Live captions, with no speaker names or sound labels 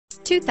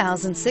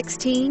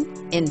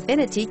2016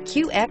 Infiniti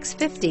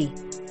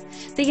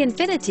QX50. The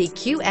Infiniti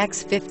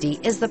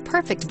QX50 is the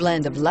perfect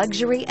blend of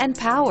luxury and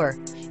power.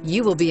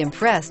 You will be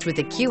impressed with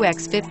the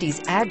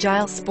QX50's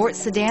agile sports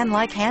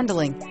sedan-like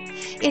handling.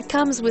 It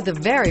comes with a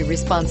very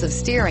responsive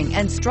steering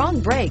and strong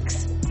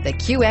brakes. The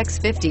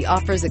QX50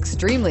 offers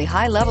extremely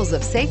high levels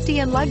of safety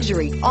and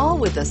luxury, all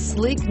with a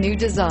sleek new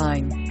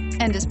design,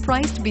 and is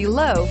priced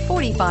below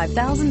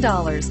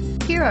 $45,000.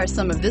 Here are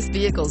some of this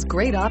vehicle's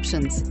great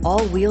options: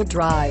 all-wheel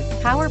drive,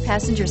 power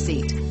passenger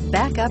seat,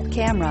 backup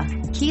camera,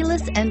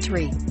 keyless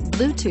entry,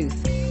 Bluetooth,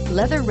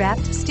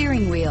 leather-wrapped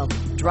steering wheel,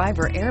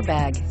 driver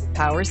airbag,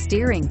 power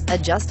steering,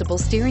 adjustable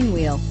steering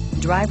wheel,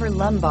 driver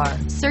lumbar.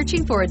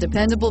 Searching for a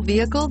dependable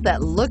vehicle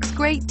that looks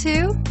great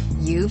too?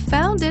 You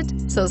found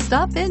it, so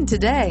stop in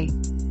today.